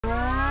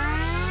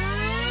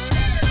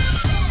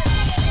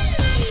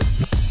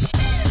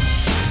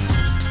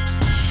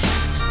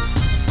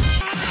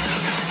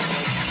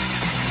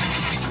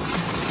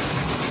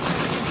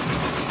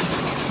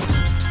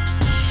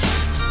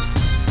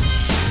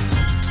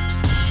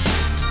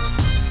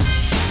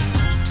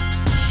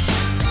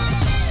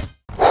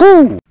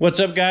Whew.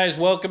 What's up, guys?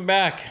 Welcome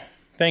back.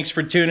 Thanks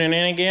for tuning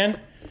in again.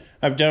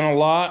 I've done a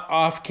lot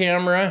off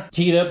camera,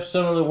 teed up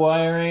some of the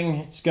wiring.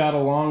 It's got a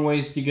long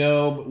ways to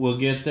go, but we'll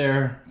get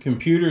there.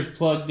 Computer's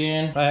plugged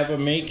in. I have a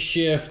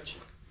makeshift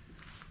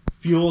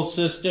fuel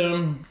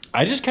system.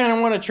 I just kind of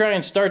want to try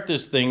and start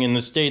this thing in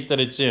the state that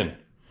it's in.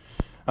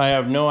 I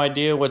have no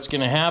idea what's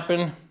going to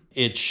happen.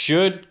 It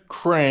should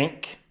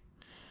crank.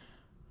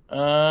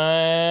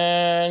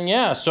 And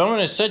yeah, so I'm going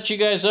to set you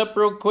guys up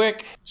real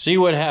quick, see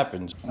what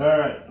happens. All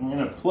right, I'm going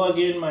to plug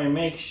in my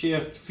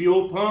makeshift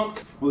fuel pump.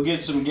 We'll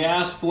get some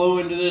gas flow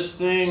into this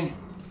thing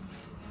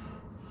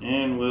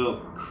and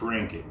we'll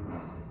crank it.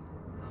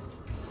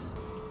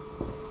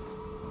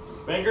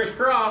 Fingers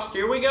crossed,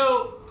 here we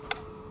go.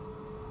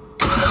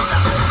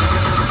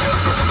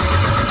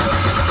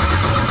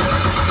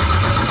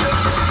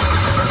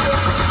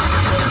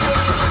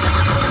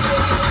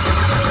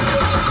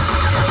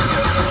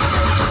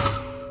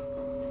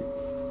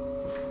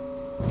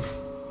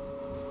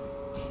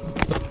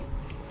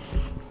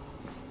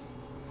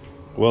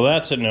 Well,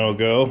 that's a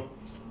no-go.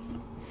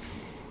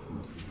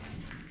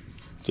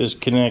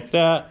 Disconnect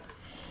that.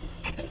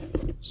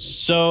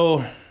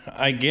 So,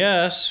 I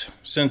guess,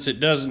 since it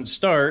doesn't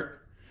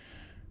start,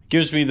 it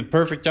gives me the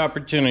perfect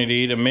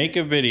opportunity to make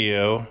a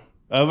video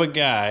of a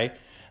guy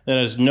that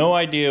has no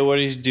idea what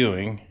he's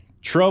doing,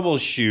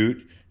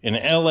 troubleshoot an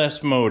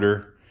LS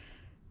motor,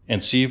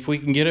 and see if we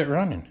can get it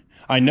running.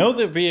 I know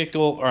the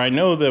vehicle, or I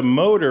know the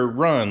motor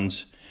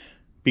runs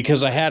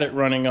because I had it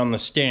running on the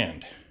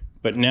stand.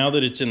 But now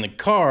that it's in the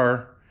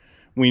car,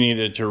 we need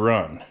it to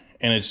run,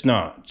 and it's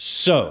not.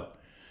 So,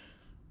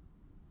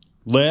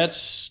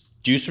 let's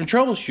do some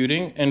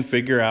troubleshooting and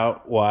figure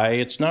out why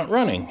it's not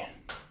running.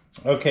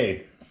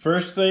 Okay,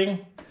 first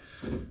thing,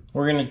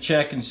 we're gonna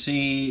check and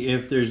see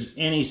if there's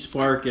any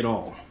spark at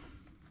all.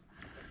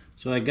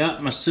 So I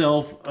got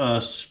myself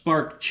a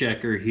spark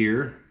checker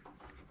here.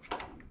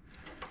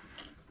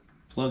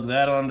 Plug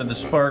that onto the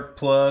spark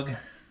plug.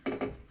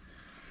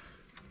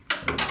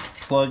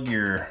 Plug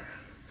your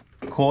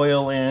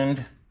coil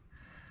end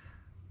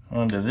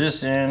onto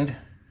this end.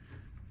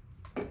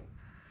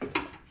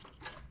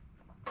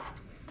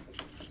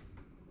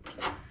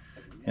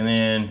 And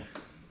then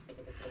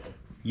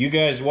you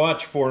guys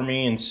watch for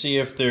me and see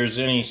if there's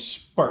any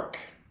spark.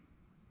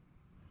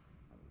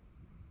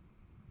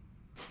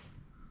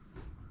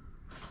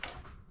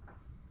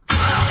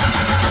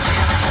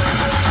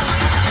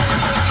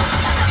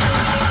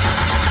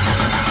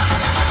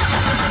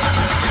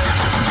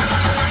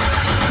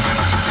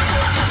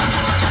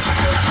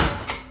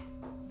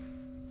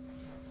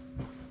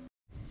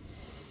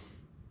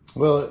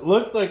 Well, it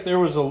looked like there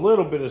was a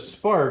little bit of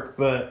spark,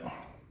 but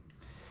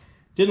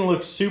didn't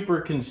look super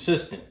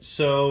consistent.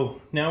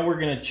 So now we're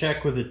going to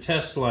check with a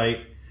test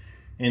light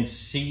and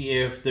see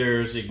if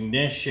there's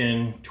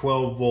ignition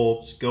 12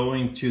 volts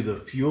going to the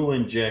fuel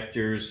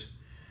injectors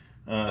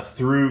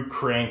through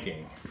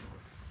cranking.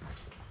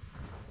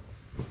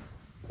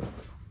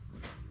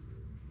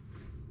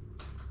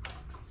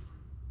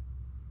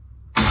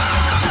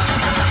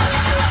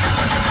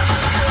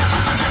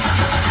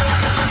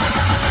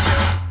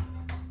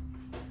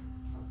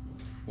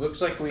 Looks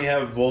like we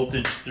have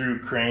voltage through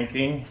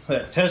cranking.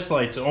 That test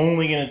light's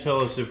only going to tell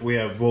us if we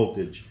have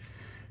voltage.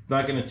 It's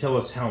not going to tell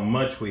us how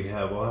much we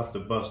have. I'll have to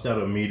bust out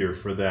a meter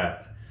for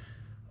that.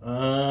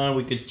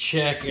 We could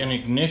check an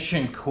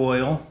ignition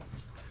coil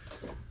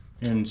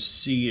and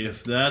see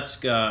if that's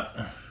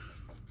got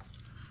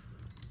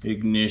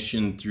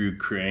ignition through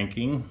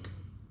cranking.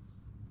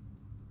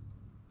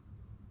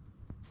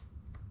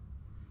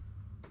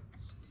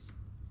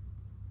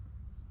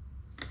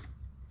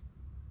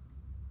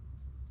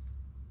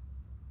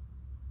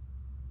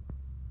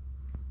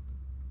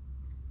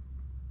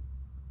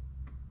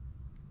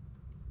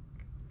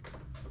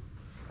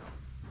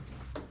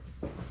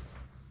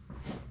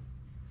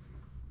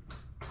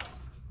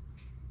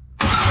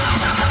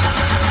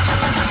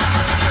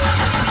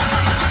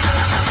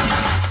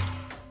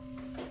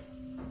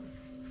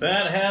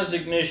 That has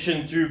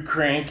ignition through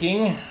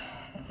cranking.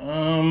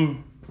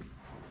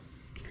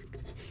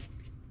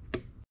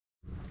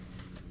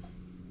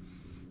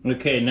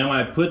 Okay, now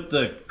I put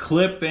the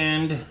clip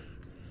end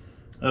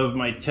of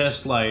my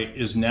test light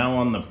is now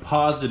on the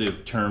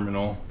positive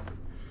terminal.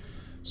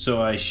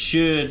 So I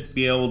should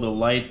be able to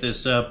light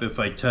this up if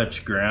I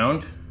touch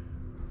ground.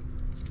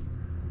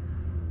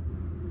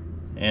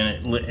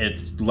 And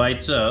it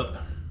lights up.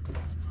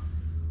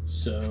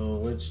 So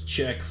let's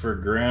check for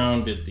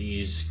ground at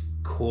these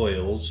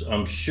coils.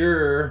 I'm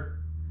sure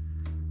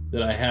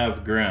that I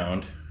have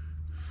ground,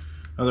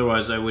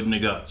 otherwise I wouldn't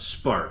have got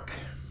spark.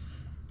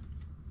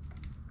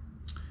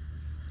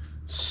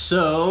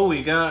 So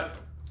we got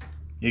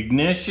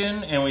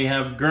ignition and we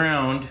have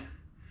ground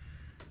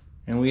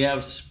and we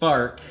have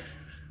spark.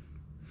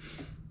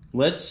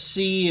 Let's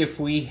see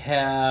if we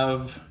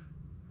have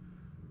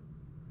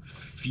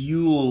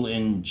fuel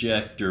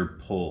injector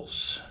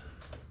pulse.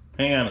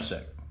 Hang on a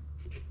sec.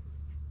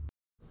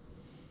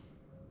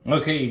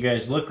 Okay, you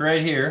guys, look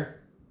right here.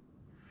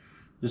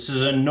 This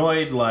is a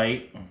Noid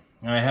light.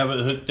 I have it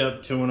hooked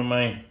up to one of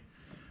my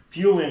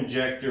fuel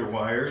injector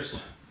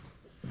wires.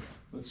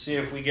 Let's see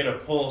if we get a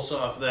pulse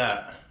off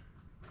that.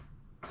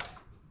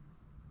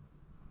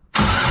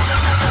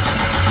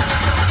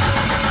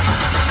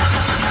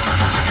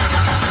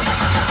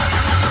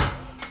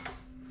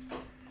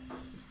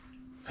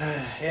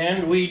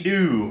 And we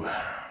do.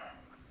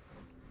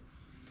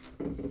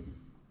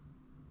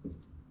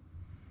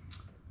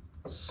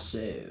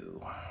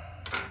 So,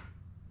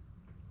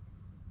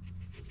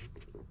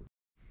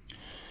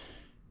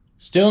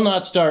 still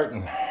not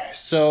starting.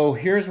 So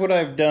here's what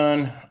I've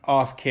done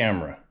off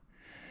camera.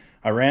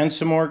 I ran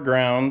some more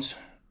grounds.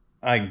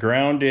 I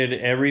grounded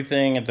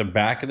everything at the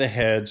back of the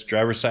heads,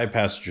 driver's side,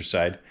 passenger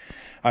side.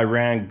 I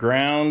ran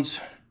grounds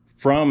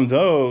from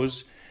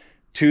those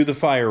to the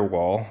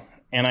firewall,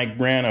 and I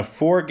ran a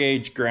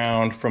 4-gauge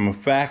ground from a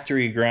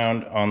factory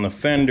ground on the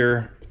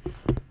fender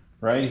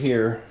right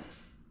here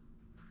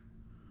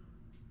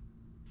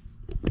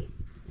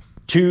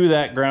to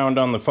that ground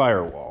on the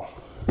firewall.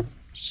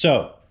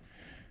 So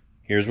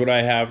here's what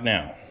I have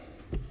now.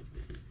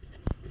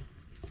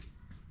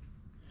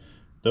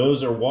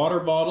 Those are water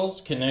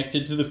bottles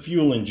connected to the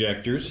fuel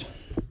injectors,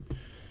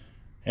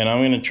 and I'm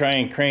going to try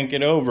and crank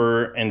it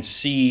over and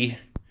see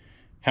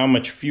how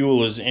much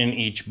fuel is in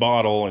each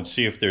bottle and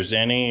see if there's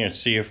any and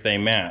see if they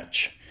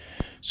match.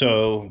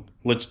 So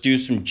let's do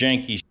some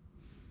janky.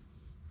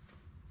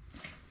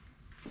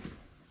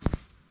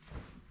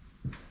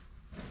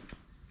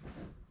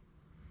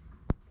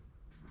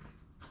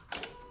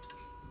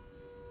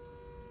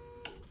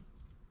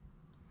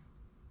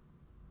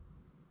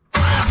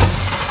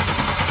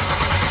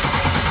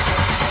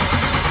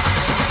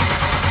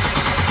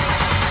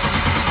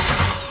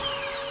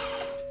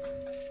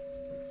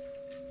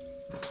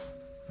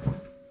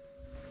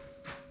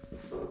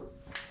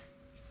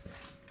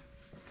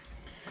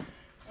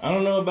 I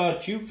don't know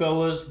about you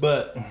fellas,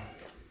 but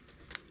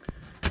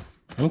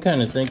I'm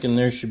kind of thinking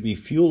there should be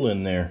fuel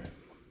in there.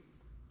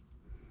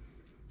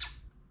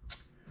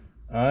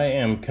 I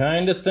am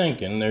kind of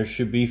thinking there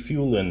should be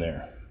fuel in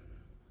there.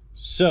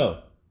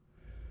 So,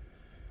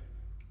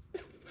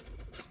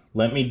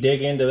 let me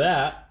dig into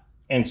that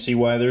and see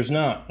why there's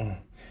not.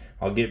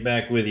 I'll get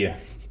back with you.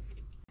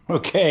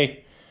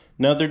 Okay,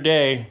 another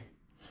day.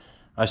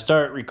 I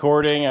start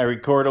recording, I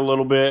record a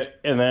little bit,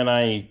 and then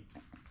I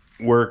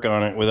work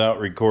on it without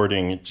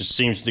recording. It just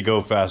seems to go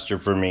faster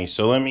for me.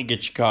 So let me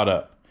get you caught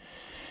up.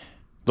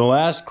 The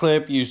last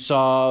clip you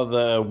saw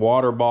the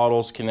water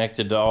bottles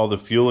connected to all the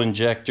fuel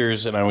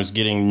injectors, and I was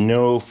getting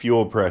no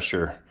fuel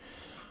pressure.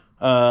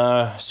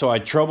 So I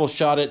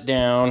troubleshot it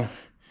down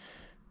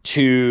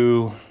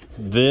to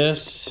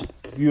this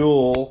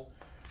fuel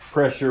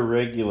pressure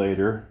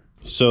regulator.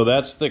 So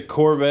that's the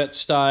Corvette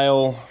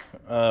style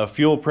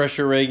fuel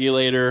pressure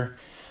regulator.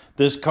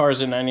 This car's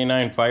a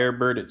 99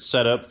 Firebird. It's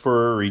set up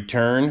for a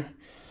return.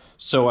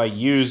 So I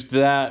used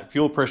that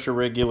fuel pressure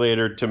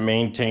regulator to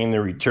maintain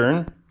the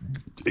return.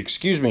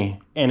 Excuse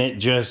me. And it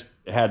just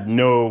had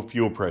no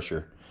fuel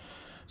pressure.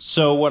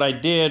 So what I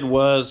did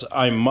was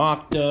I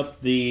mocked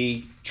up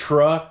the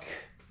truck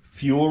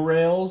fuel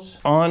rails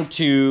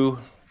onto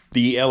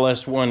the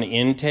LS1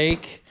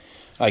 intake.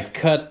 I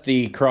cut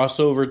the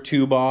crossover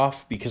tube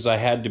off because I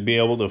had to be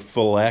able to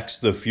flex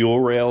the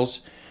fuel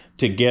rails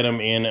to get them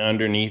in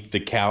underneath the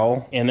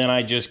cowl. And then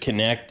I just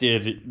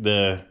connected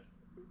the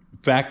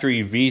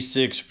factory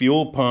V6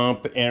 fuel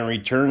pump and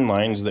return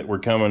lines that were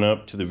coming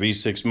up to the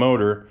V6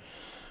 motor,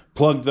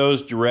 plugged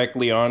those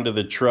directly onto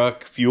the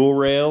truck fuel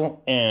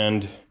rail,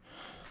 and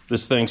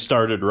this thing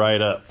started right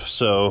up.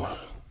 So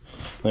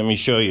let me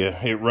show you.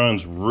 It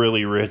runs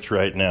really rich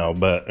right now,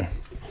 but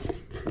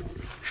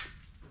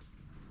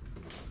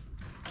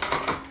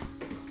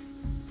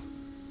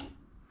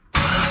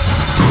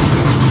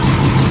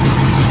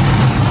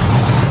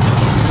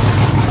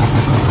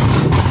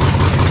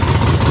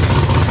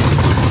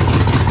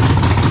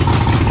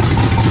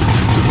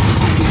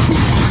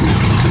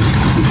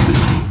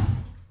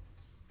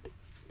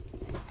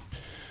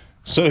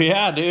so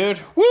yeah, dude,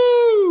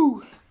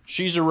 woo!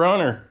 She's a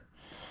runner.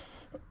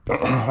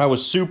 I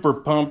was super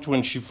pumped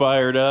when she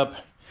fired up.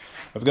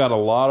 I've got a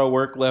lot of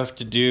work left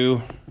to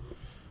do.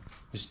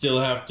 I still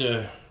have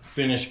to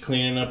finish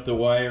cleaning up the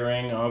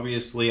wiring.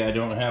 Obviously, I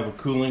don't have a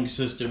cooling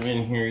system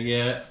in here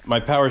yet. My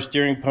power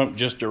steering pump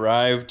just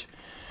arrived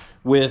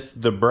with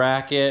the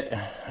bracket.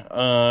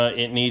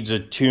 It needs a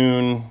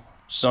tune,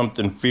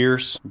 something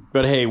fierce.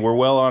 But hey, we're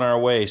well on our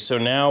way. So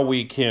now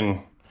we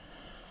can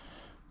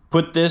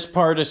put this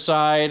part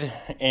aside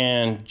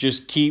and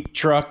just keep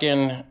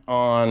trucking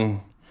on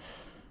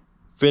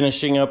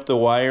finishing up the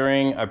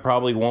wiring. I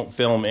probably won't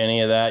film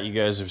any of that. You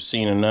guys have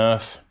seen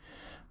enough.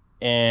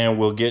 And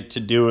we'll get to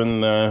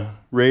doing the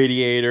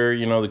radiator,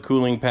 you know, the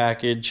cooling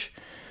package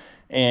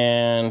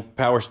and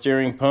power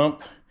steering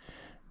pump.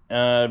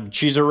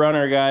 She's a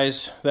runner,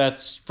 guys.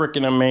 That's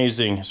freaking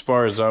amazing as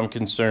far as I'm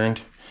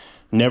concerned.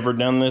 Never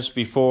done this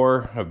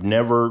before. I've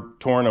never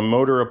torn a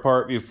motor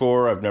apart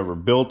before. I've never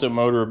built a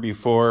motor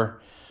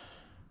before.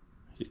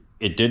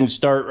 It didn't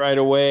start right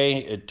away.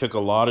 It took a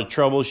lot of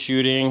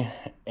troubleshooting,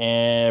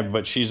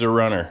 but she's a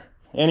runner.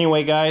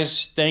 Anyway,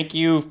 guys, thank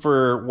you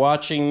for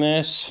watching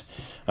this.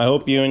 I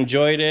hope you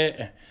enjoyed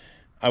it.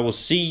 I will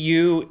see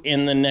you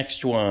in the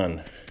next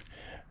one.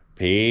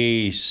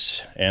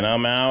 Peace. And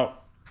I'm out.